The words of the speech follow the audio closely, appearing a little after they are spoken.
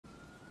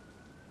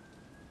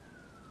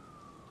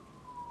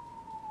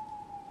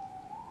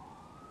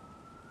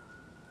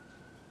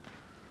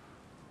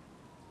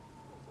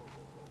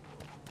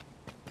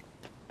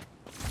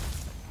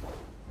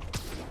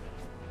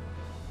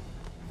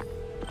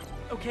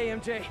okay,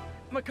 MJ.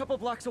 I'm a couple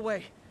blocks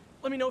away.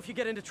 Let me know if you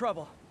get into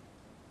trouble.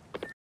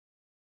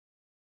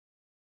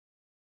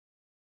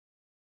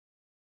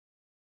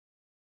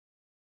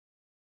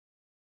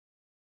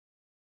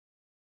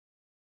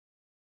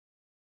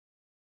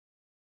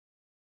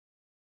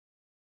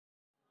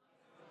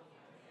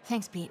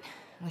 Thanks, Pete.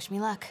 Wish me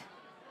luck.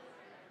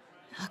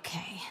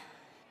 Okay.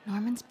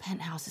 Norman's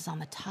penthouse is on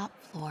the top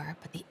floor,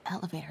 but the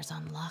elevator's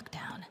on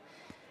lockdown.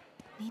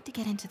 Need to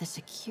get into the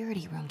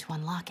security room to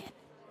unlock it.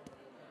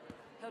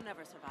 He'll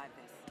never survive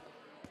this.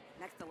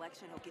 Next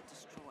election, he'll get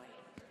destroyed.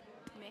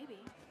 Maybe.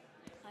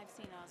 I've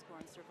seen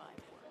Osborn survive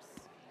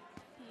worse.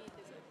 He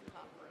is a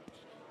cockroach.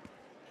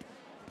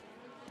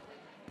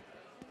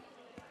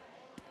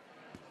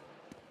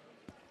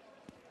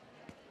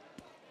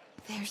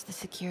 There's the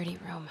security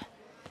room.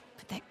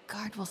 But that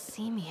guard will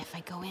see me if I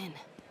go in.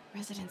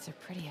 Residents are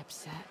pretty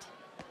upset.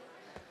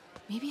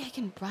 Maybe I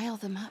can rile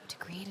them up to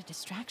create a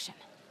distraction.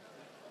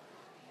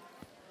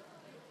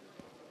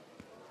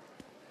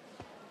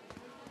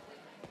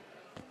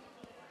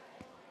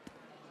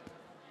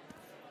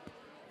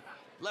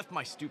 Left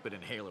my stupid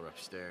inhaler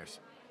upstairs.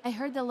 I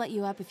heard they'll let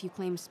you up if you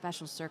claim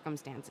special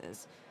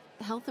circumstances.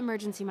 A health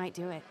emergency might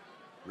do it.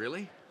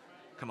 Really?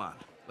 Come on,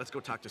 let's go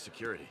talk to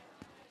security.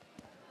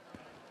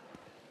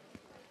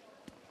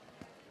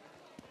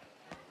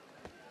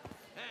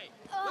 Hey,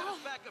 let us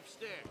back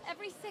upstairs.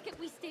 Every second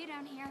we stay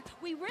down here,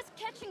 we risk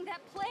catching that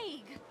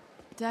plague.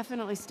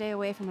 Definitely stay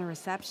away from the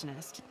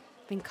receptionist.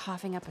 Been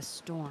coughing up a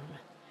storm.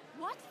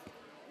 What?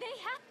 They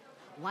have...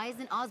 Why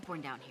isn't Osborn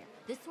down here?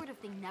 This sort of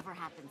thing never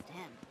happens to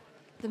him.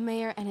 The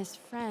mayor and his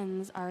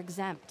friends are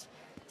exempt.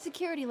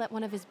 Security let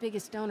one of his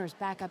biggest donors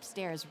back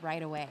upstairs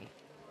right away.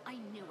 I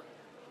knew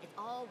it. It's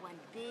all one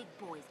big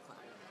boys club.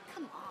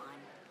 Come on.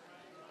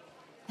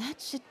 That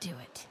should do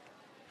it.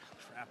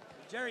 Crap.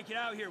 Jerry, get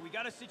out here. We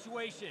got a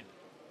situation.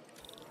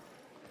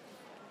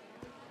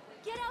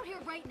 Get out here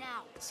right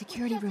now.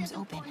 Security We're room's just as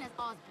open. important as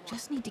Osborn.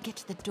 Just need to get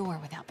to the door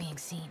without being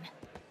seen.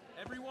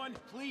 Everyone,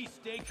 please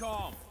stay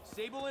calm.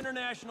 Sable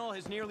International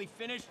has nearly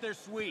finished their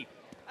sweep.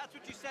 That's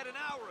what you said an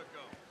hour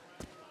ago.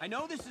 I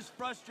know this is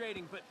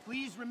frustrating, but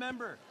please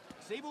remember,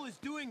 Sable is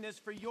doing this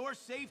for your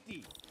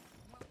safety.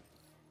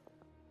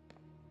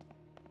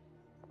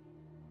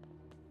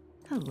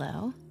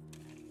 Hello.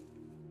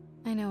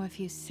 I know a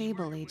few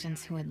Sable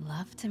agents who would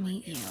love to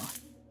meet you.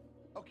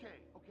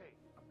 Okay,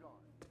 I'm gone.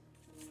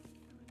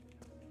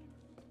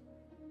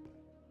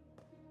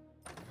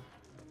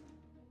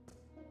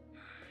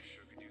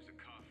 Sure could use a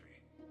coffee.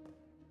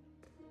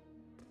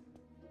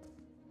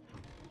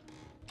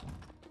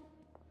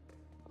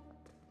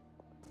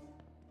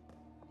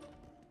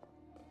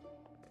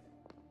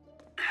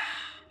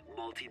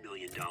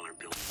 Multi-million-dollar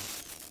bill.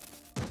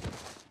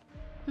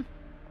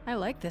 I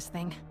like this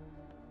thing.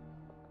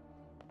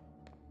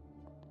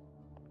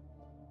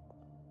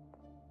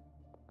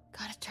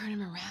 Gotta turn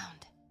him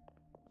around.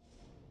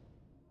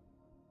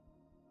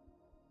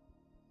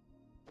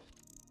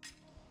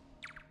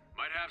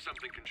 Might have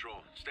something,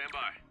 Control. Stand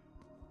by.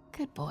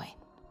 Good boy.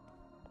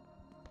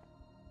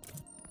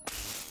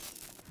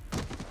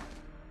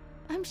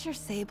 I'm sure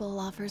Sable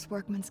offers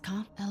workman's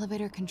comp.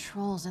 Elevator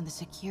controls in the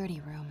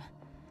security room.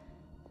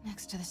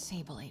 Next to the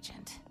Sable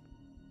agent.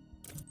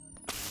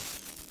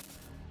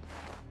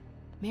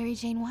 Mary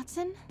Jane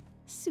Watson?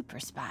 Super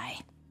spy.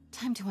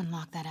 Time to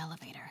unlock that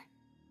elevator.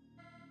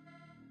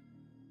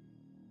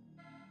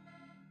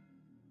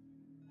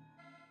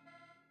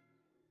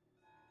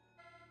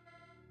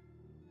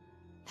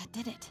 That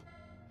did it.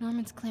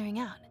 Norman's clearing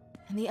out,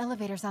 and the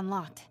elevator's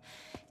unlocked.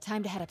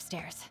 Time to head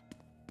upstairs.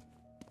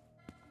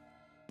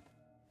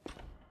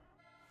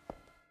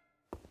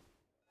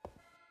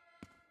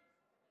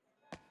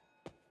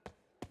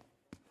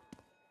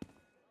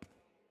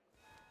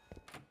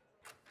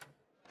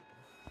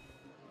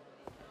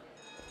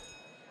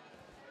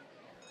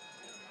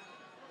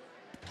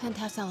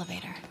 Penthouse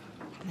elevator.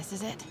 This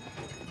is it.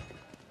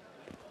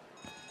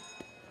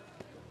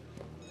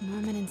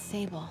 Norman and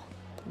Sable,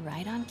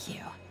 right on cue.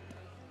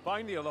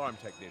 Find the alarm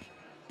technician.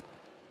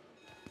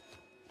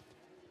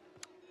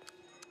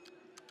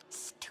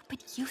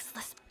 Stupid,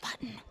 useless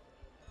button.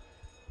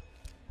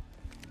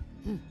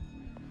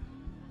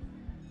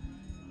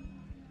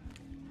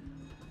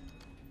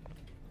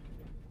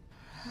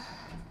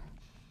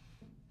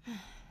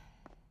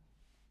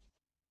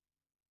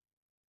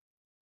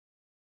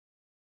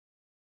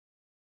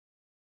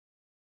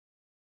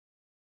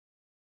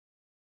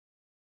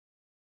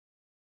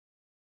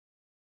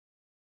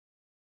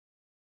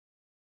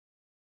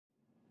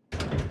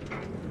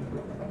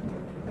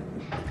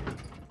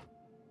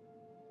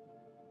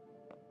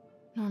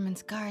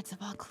 Norman's guards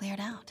have all cleared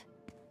out.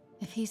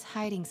 If he's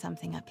hiding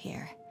something up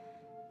here,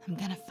 I'm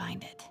gonna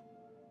find it.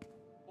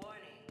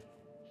 Warning.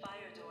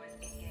 Fire doors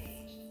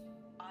engaged.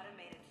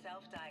 Automated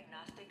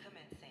self-diagnostic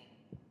commencing.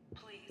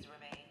 Please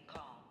remain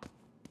calm.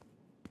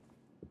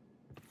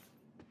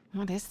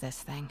 What is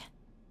this thing?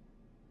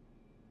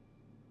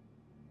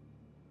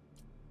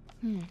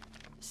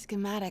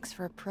 Schematics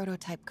for a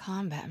prototype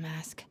combat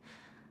mask.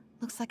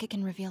 Looks like it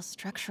can reveal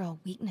structural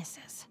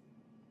weaknesses.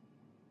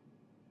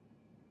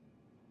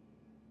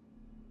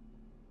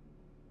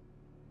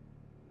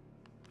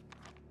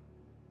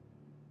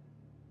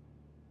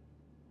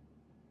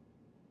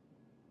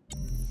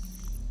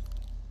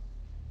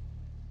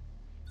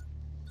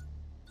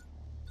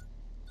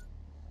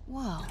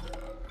 Whoa,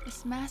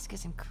 this mask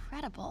is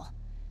incredible.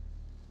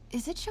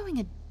 Is it showing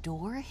a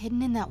door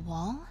hidden in that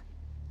wall?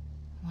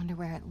 Wonder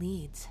where it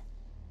leads.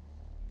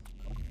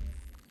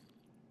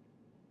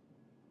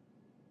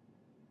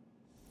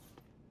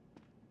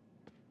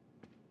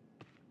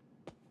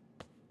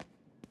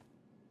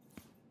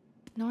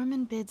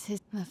 Norman bids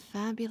his the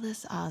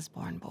fabulous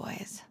Osborn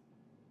boys.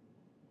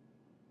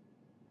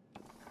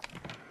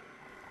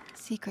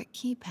 Secret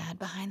keypad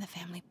behind the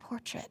family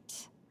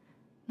portrait.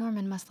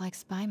 Norman must like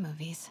spy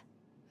movies.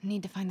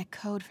 Need to find the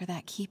code for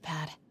that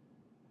keypad.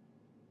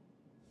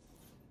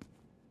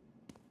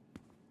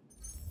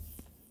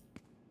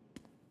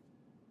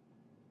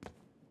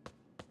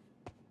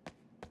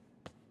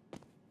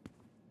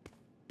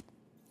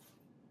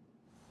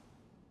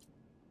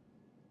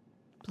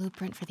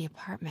 Blueprint for the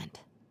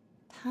apartment.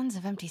 Tons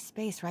of empty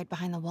space right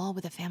behind the wall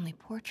with a family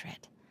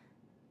portrait.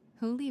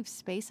 Who leaves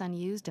space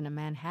unused in a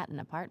Manhattan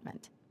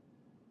apartment?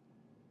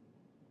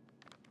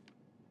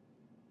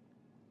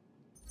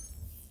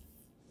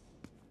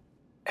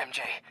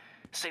 MJ,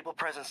 Sable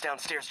presence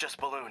downstairs just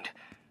ballooned.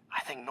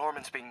 I think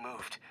Norman's being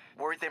moved.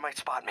 Worried they might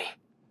spot me.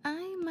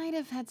 I might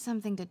have had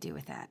something to do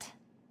with that.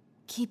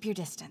 Keep your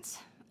distance.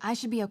 I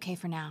should be okay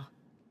for now.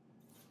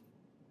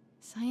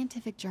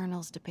 Scientific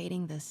journals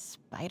debating the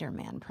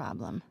Spiderman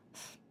problem.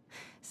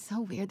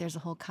 So weird there's a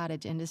whole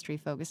cottage industry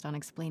focused on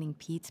explaining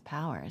Pete's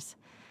powers.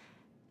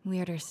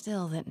 Weirder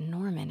still that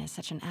Norman is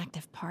such an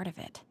active part of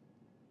it.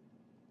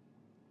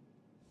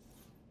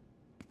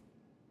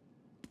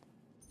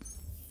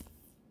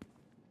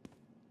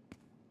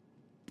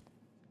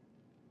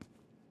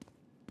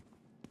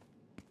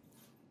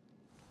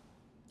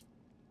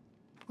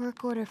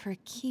 Work order for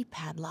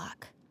keypad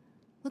lock.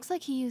 Looks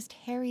like he used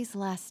Harry's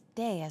last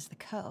day as the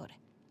code.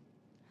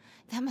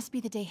 That must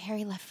be the day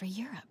Harry left for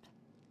Europe.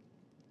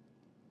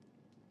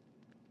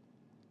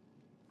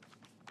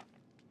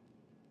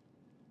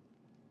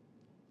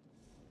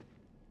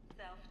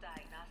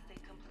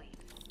 Self-diagnostic complete.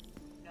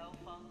 No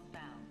phones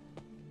found.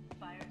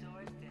 Fire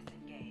doors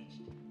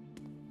disengaged.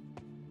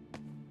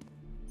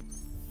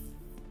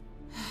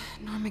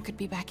 Norman could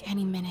be back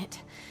any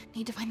minute.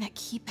 Need to find that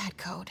keypad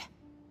code.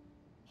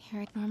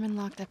 Norman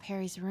locked up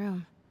Harry's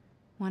room.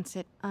 Wants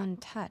it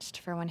untouched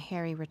for when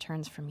Harry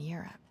returns from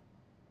Europe.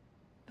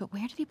 But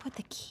where did he put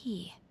the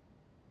key?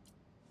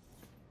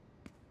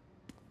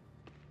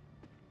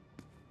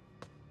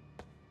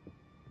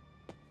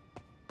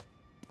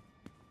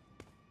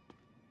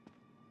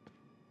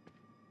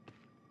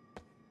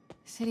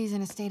 City's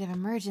in a state of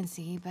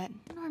emergency, but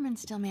Norman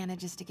still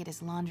manages to get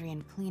his laundry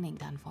and cleaning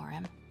done for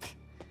him.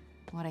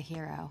 What a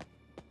hero.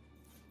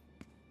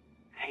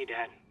 Hey,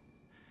 Dad.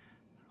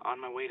 On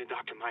my way to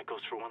Dr.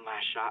 Michael's for one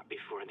last shot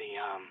before the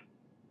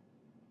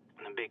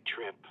big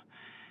trip.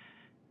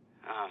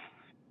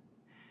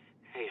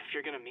 Hey, if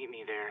you're gonna meet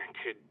me there,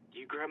 could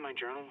you grab my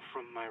journal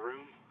from my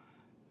room?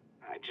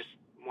 I just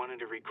wanted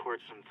to record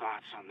some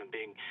thoughts on the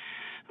big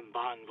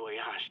Bon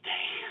Voyage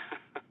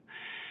day.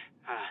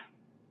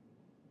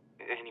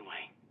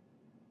 Anyway.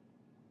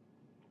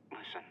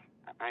 Listen,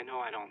 I know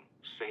I don't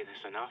say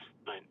this enough,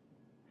 but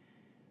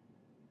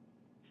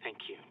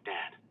thank you,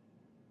 Dad.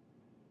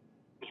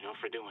 You know,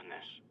 for doing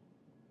this.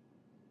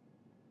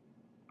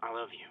 I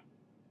love you.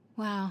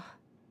 Wow.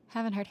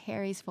 Haven't heard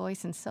Harry's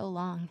voice in so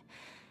long.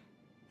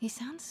 He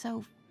sounds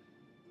so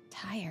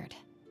tired.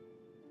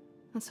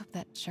 Let's hope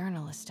that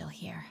journal is still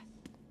here.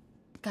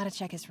 Gotta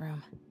check his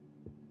room.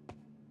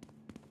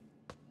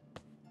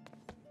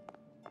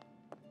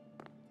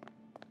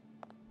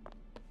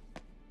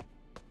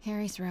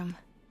 Harry's room.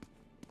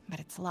 But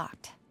it's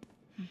locked.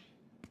 I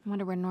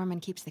wonder where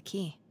Norman keeps the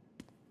key.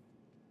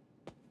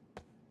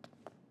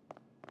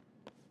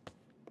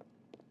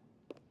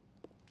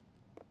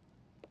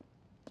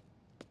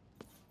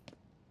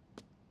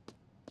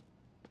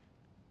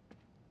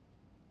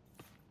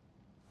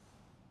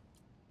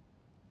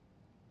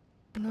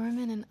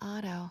 Norman and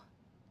Otto.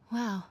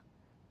 Wow.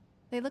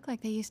 They look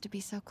like they used to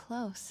be so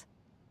close.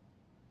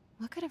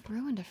 What could have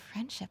ruined a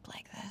friendship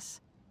like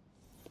this?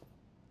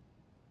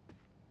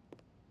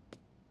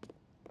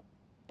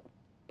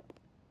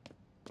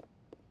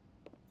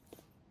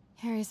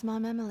 Harry's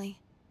mom, Emily.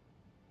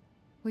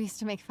 We used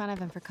to make fun of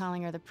him for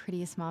calling her the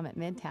prettiest mom at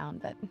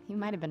Midtown, but he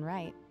might have been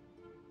right.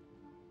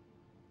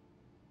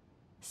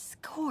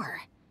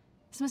 Score!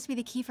 This must be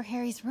the key for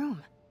Harry's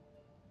room.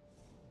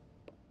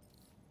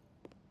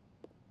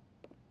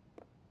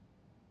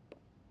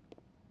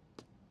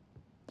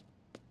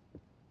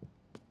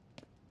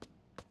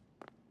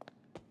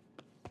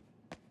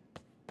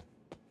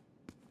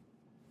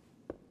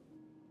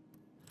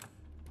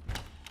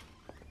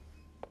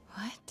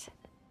 What?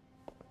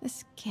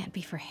 This can't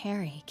be for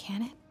Harry,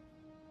 can it?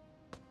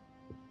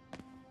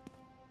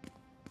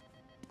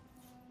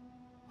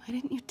 Why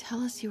didn't you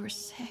tell us you were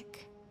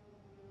sick?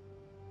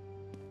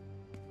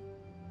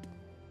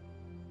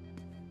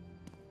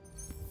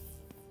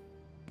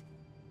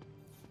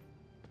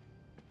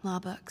 Law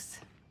books.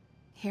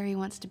 Harry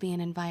wants to be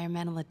an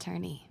environmental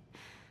attorney,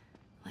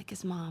 like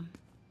his mom.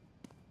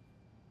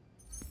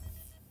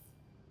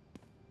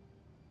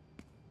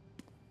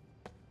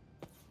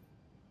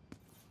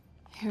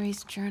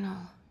 Harry's journal.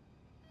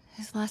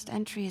 His last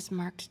entry is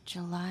marked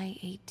July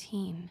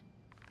 18.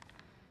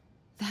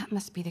 That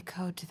must be the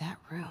code to that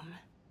room.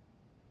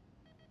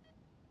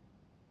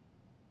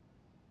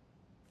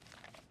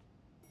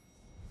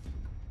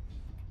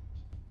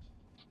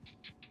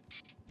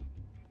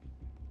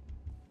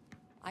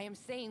 I am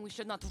saying we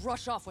should not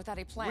rush off without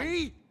a plan.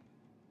 We?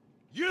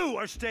 You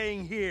are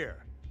staying here.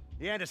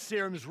 The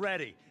antiserum's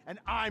ready, and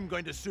I'm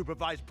going to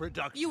supervise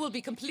production. You will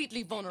be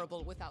completely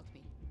vulnerable without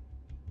me.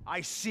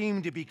 I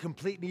seem to be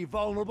completely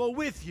vulnerable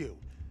with you.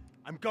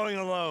 I'm going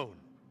alone.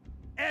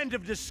 End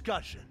of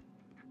discussion.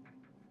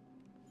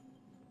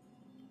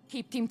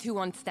 Keep Team 2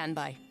 on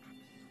standby.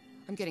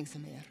 I'm getting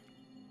some air.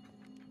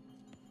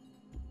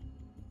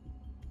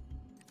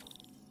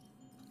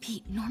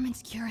 Pete,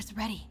 Norman's cure is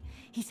ready.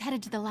 He's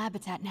headed to the lab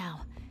it's at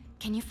now.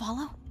 Can you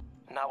follow?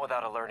 Not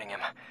without alerting him.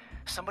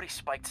 Somebody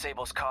spiked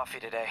Sable's coffee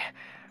today.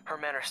 Her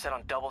men are set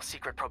on double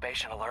secret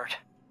probation alert.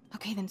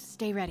 Okay, then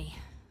stay ready.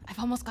 I've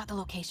almost got the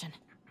location.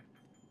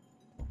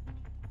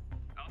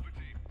 Alpha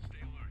team, stay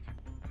alert.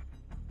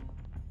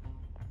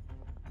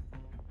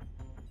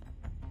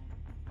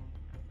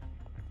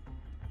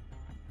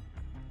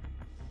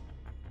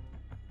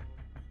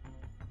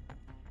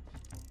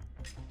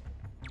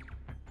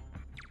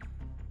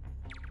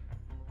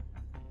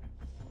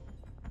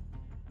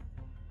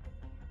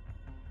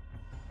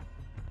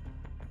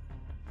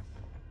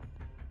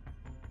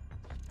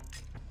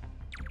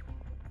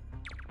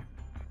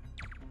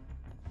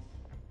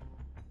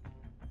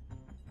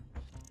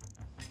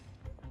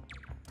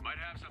 Might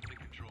have something,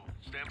 Control.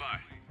 Stand by.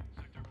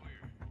 Sector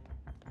clear.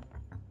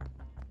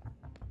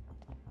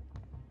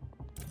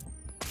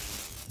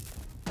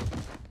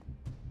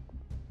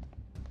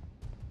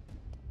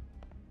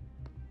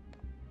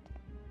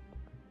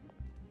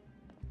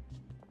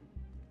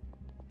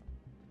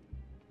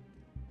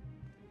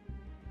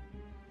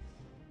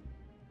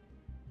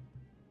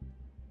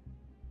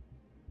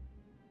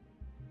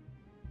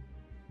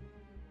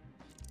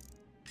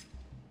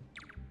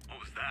 What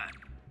was that?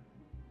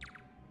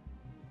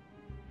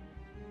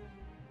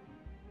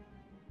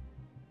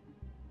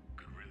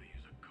 Could really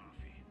use a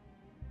coffee.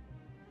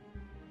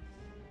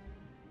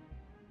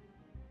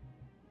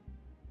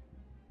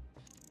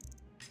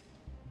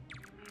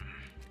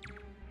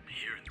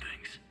 Hearing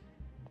things.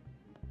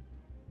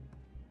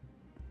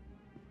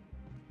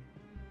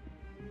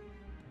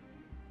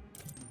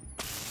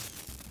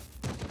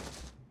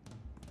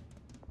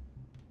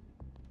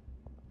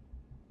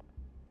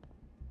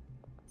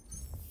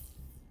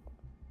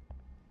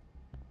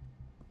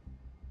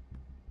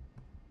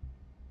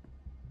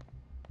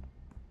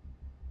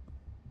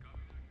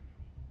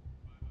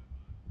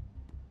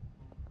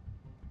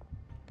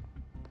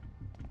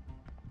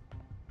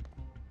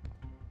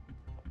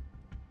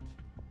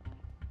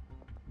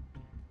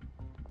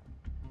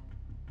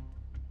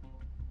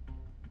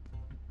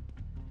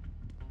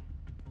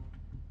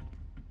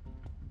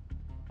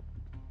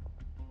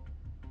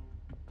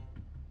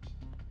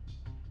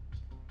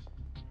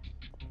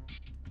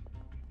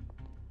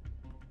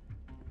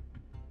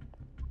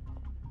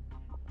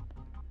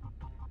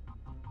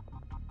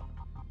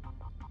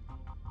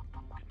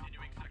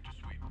 Continuing sector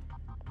sweep.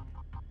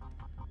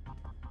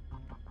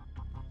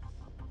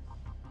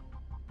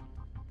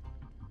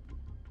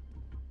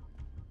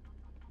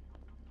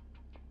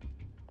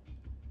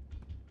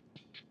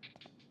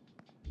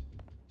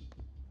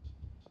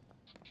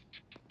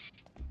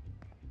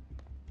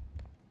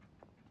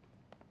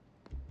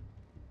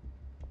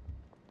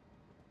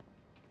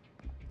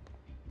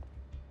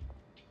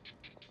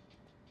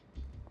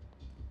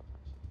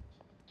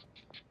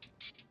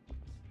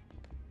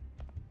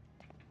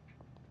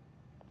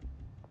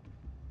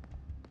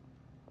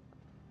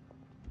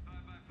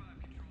 Five by five,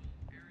 Control.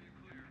 Area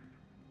clear.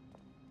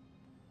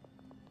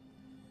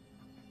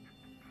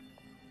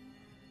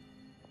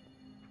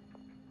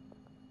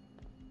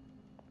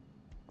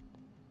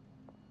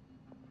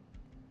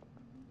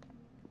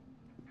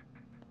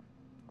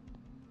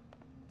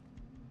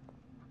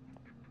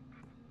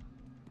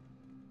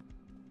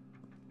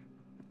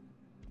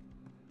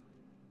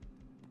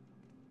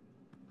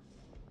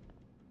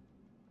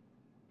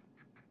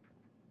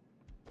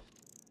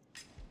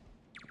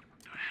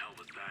 The hell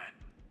was that?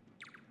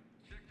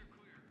 Sector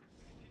clear.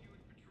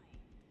 Continuing patrol.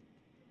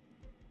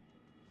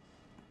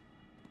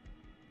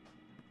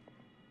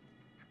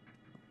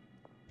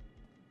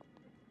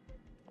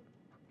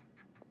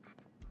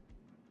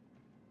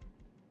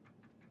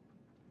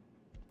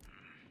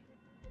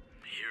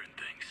 Hearing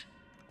things.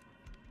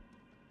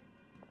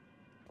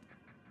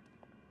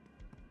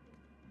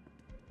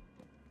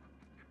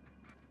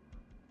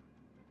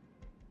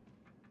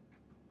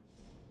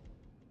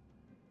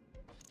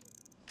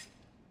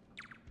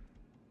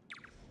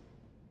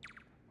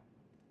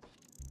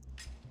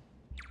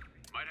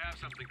 Might have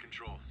something,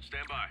 Control.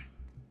 Stand by.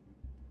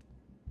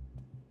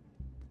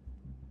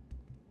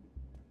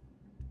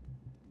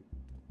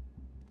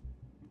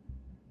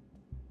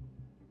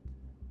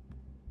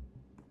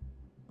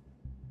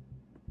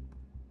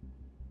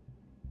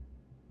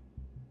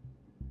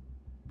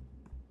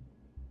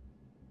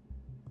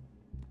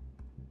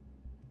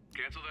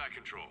 Cancel that,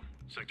 Control.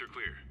 Sector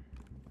clear.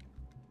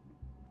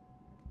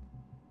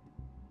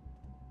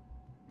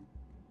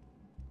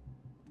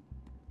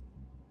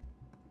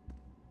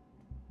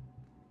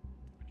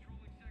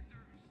 Patrolling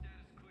sector,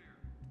 status clear.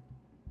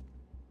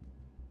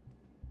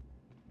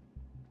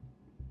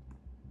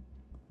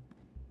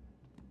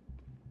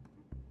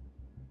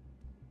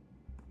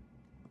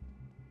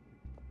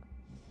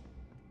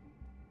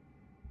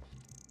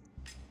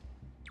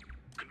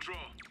 Control,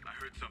 I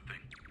heard something.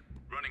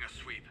 Running a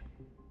sweep.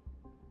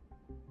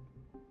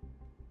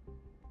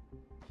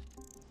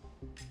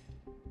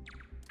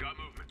 Got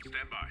movement.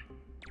 Stand by.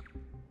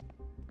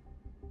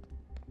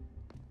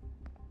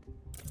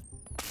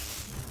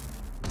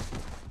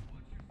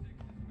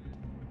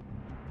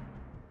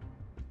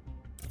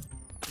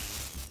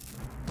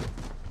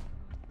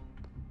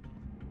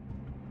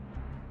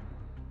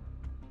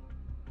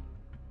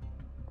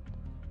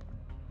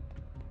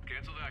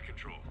 Cancel that,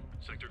 Control.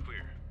 Sector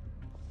clear.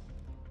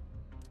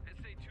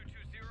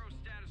 SA-220,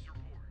 status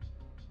report.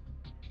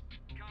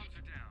 Comms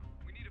are down.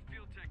 We need a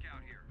field tech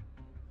out here.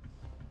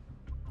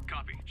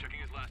 Copy. Checking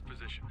his last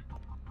position.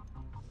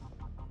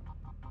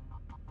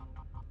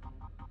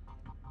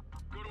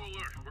 Go to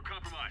alert. We're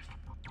compromised.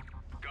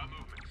 Got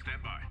movement.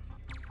 Stand by.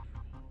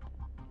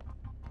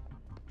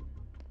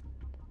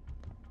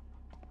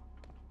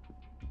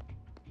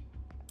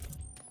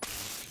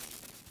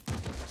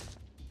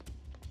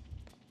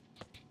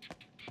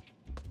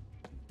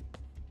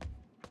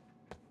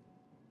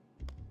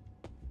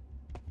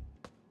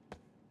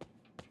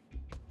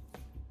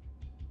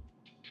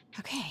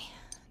 Okay,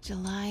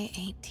 July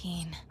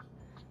 18.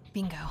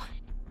 Bingo.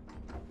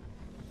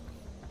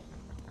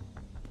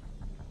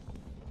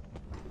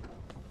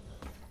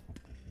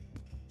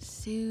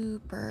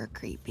 Super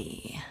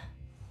creepy.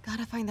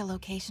 Gotta find the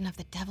location of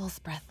the Devil's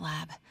Breath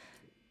lab.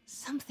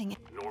 Something.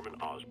 Norman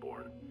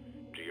Osborn,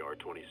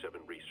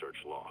 GR-27 research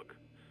log.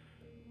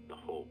 The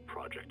whole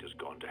project has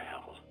gone to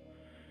hell.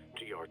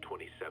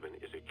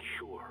 GR-27 is a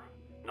cure,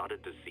 not a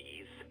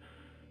disease.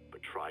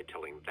 But try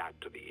telling that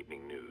to the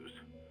evening news.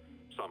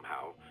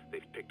 Somehow,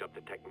 they've picked up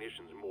the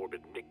technician's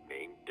morbid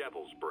nickname,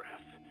 Devil's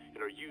Breath,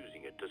 and are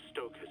using it to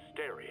stoke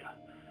hysteria.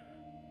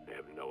 They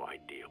have no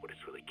idea what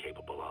it's really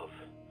capable of.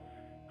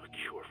 A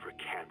cure for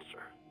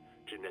cancer,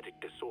 genetic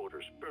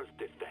disorders, birth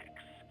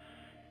defects.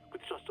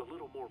 With just a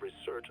little more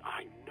research,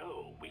 I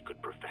know we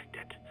could perfect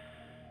it.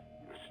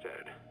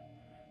 Instead,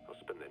 I'll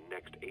spend the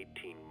next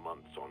 18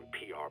 months on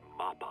PR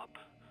mop-up.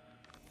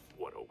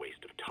 What a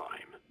waste of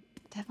time.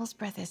 Devil's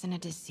Breath isn't a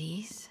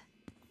disease?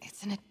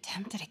 It's an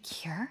attempt at a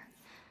cure?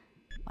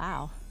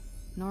 Wow.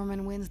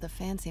 Norman wins the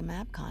fancy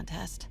map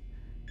contest.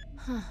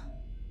 Huh.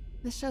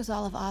 This shows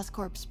all of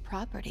Oscorp's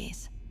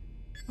properties.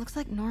 Looks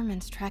like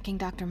Norman's tracking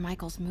Dr.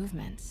 Michael's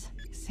movements.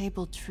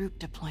 Sable troop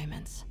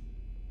deployments.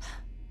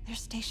 They're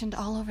stationed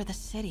all over the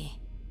city.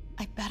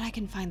 I bet I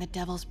can find the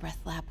Devil's Breath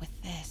lab with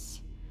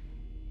this.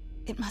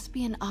 It must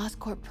be an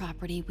Oscorp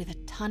property with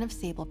a ton of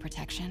Sable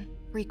protection,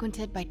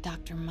 frequented by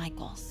Dr.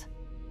 Michaels.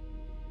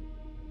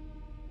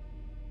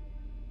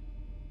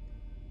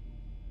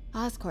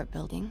 Oscorp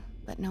building,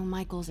 but no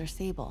Michaels or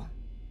Sable.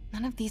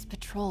 None of these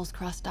patrols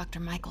cross Dr.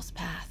 Michaels'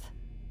 path.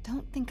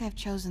 Don't think I've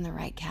chosen the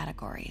right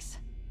categories.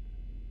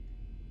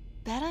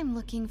 Bet I'm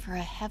looking for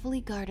a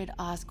heavily guarded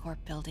Oscorp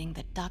building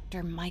that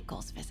Dr.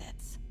 Michaels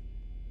visits.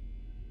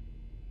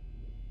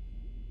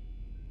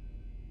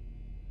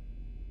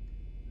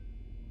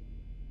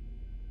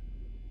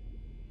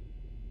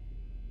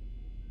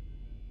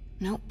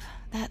 Nope,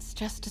 that's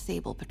just a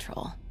Sable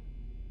patrol.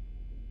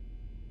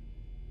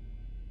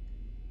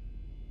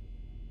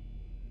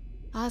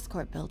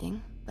 Oscorp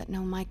building, but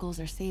no Michaels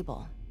or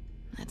Sable.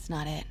 That's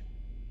not it.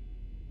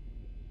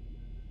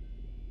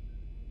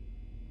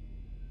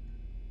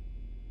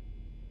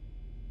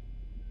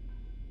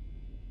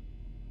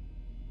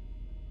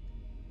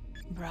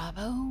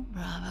 Bravo,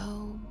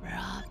 bravo,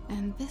 bravo.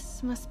 And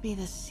this must be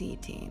the C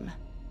team.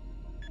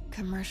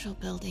 Commercial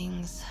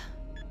buildings.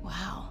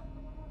 Wow.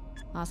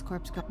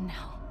 Oscorp's go-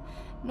 No.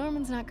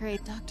 Norman's not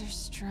great. Dr.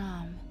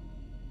 Strom.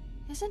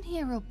 Isn't he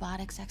a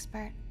robotics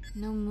expert?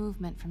 No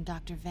movement from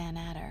Dr. Van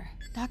Adder.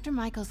 Dr.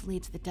 Michaels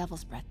leads the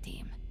Devil's Breath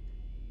team.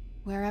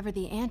 Wherever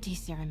the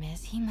anti-serum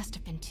is, he must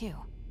have been too.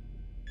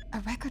 A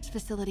records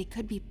facility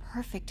could be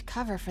perfect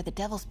cover for the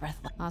Devil's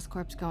Breath.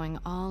 Oscorp's going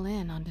all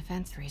in on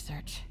defense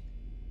research.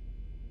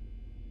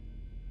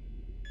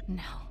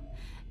 No.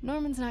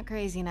 Norman's not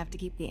crazy enough to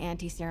keep the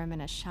anti-serum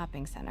in a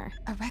shopping center.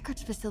 A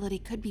records facility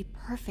could be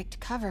perfect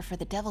cover for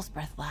the Devil's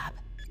Breath lab.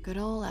 Good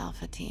old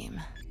Alpha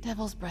team.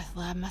 Devil's Breath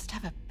lab must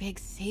have a big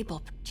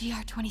Sable.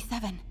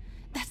 GR-27.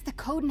 That's the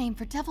code name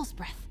for Devil's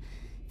Breath.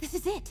 This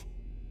is it.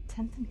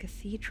 10th and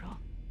Cathedral.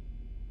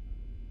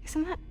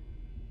 Isn't that...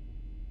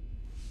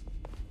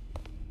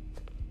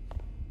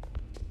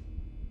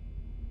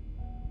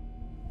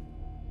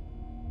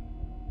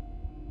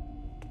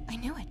 I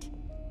knew it.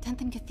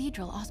 10th and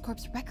Cathedral,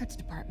 Oscorp's records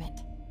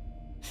department.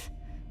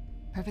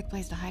 Perfect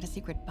place to hide a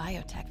secret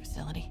biotech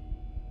facility.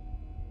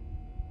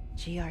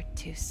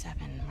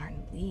 GR-27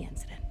 Martin Lee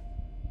incident.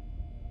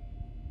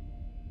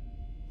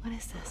 What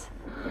is this?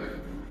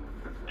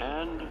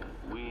 And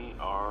we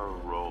are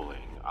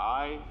rolling.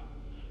 I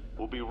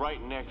will be right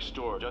next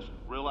door. Just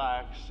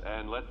relax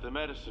and let the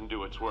medicine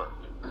do its work.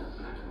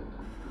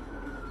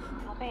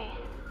 宝贝，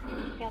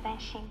不要担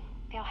心，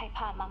不要害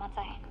怕，妈妈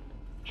在。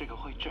这个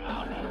会治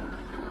好你，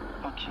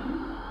放心。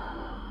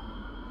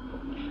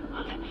你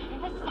在什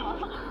么？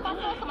发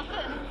生了什么事？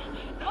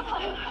我操！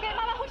别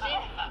慢慢呼吸！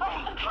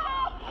靠！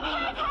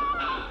快逃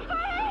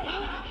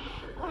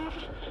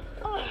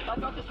！I've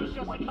got this is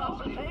just my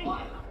concentration.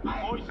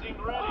 Hoisting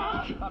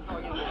ready. I'm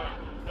going in there.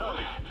 No,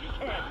 you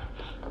can't.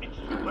 It's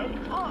too late.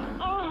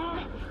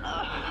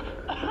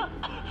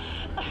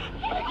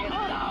 Make it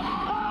stop!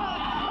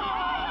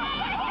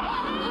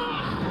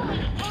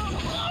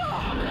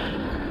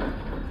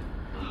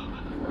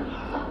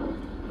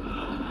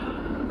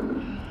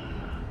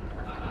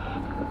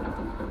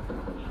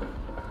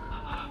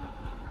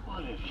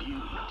 What have you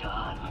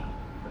done?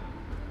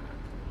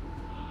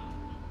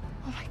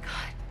 Oh my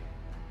god.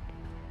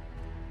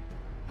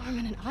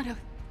 Norman and Otto.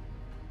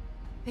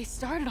 They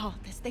started all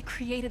of this. They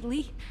created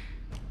Lee.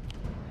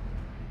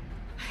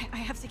 I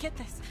have to get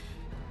this.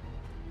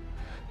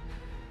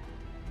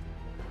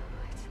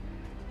 What?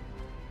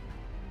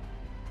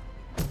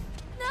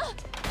 No!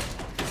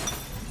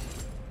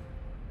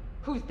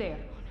 Who's there?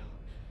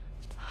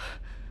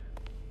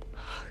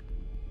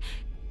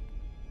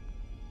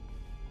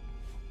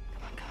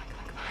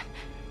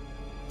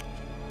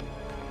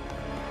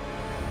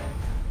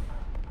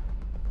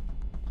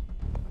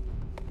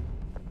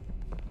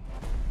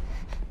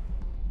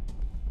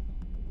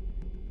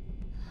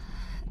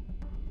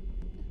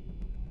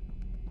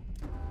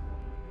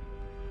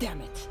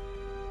 Damn it.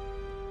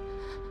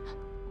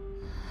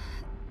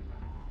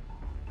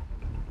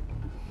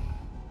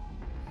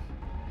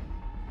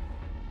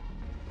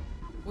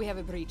 We have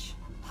a breach.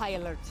 High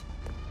alert.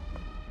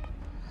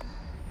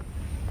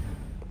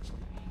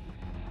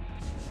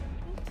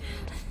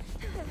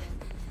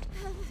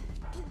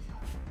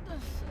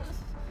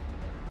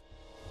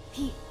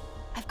 Pete,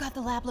 I've got the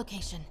lab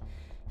location.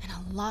 And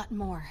a lot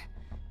more.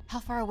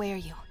 How far away are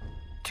you?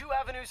 2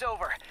 avenues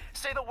over.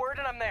 Say the word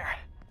and I'm there.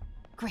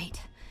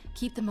 Great.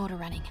 Keep the motor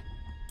running.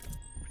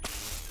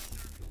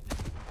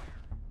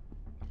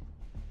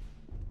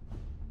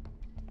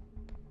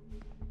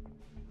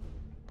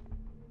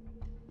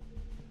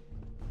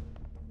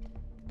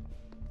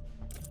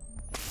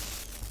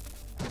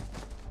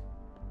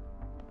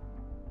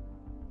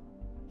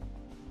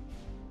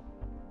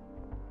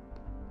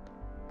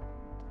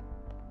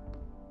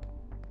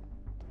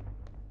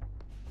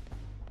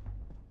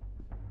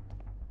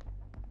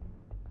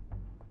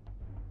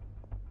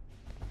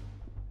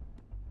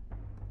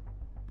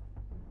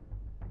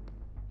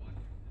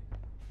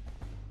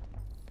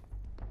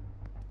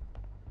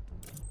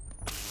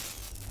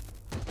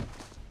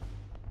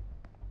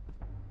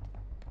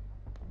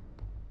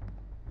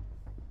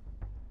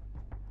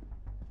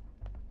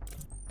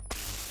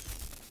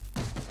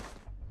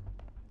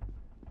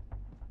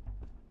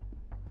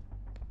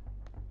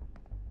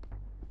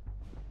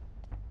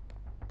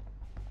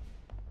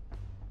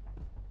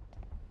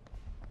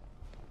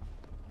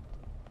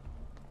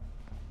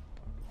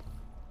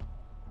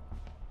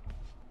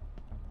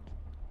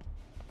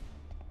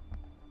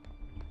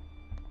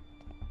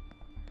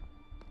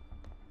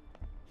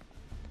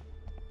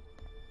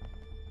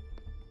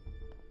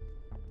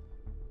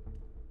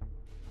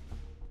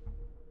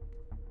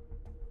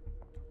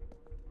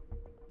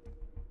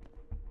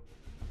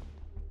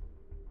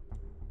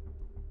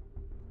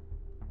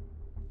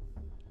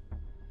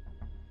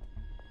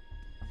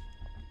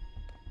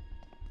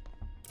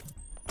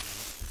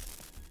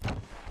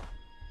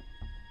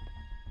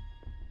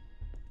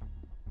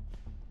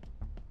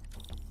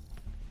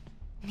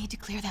 Need to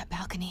clear that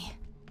balcony.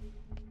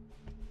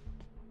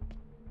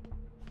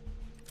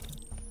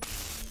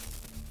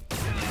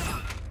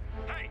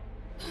 Hey!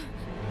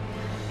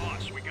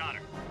 Boss, we got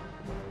her.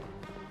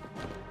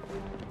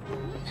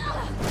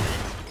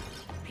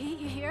 Pete,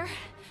 you here?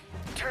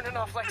 Turning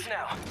off lights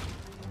now.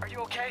 Are you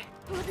okay?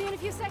 We'll be in a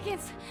few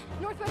seconds.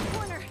 Northwest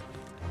corner.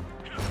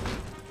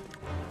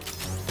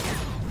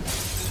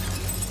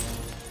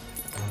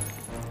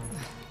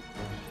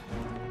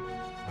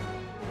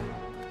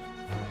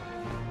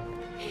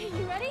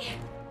 You ready?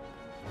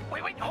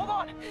 Wait, hold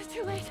on! It's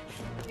too late.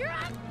 You're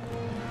up!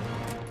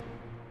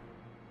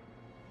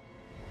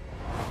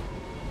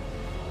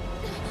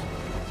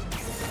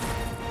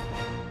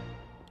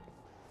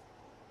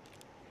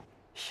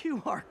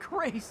 You are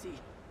crazy.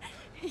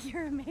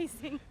 You're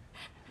amazing.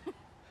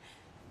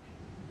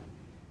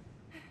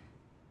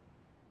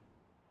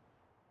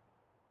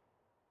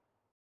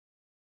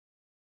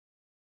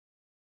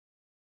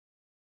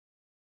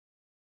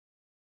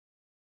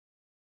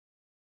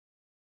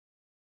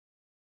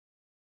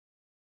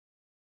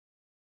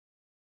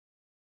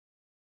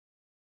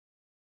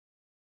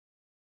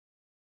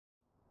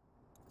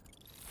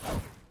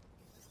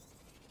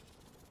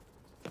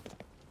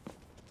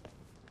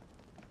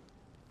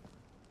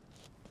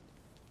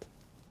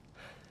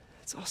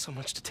 It's all so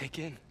much to take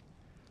in.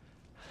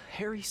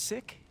 Harry's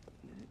sick.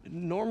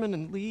 Norman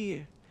and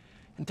Lee.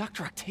 And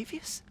Dr.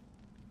 Octavius?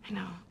 I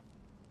know.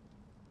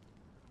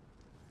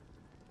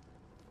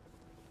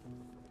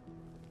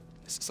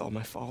 This is all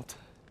my fault.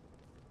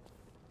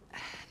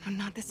 No,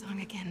 not this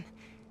song again.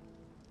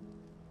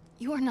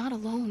 You are not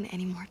alone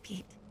anymore,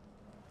 Pete.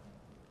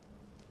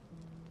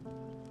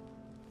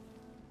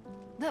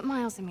 Let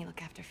Miles and me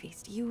look after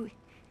Feast. You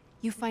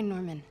find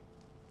Norman.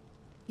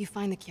 You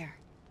find the cure.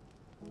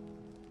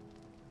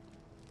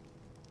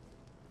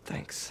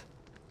 Thanks,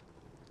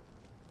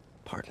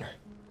 partner.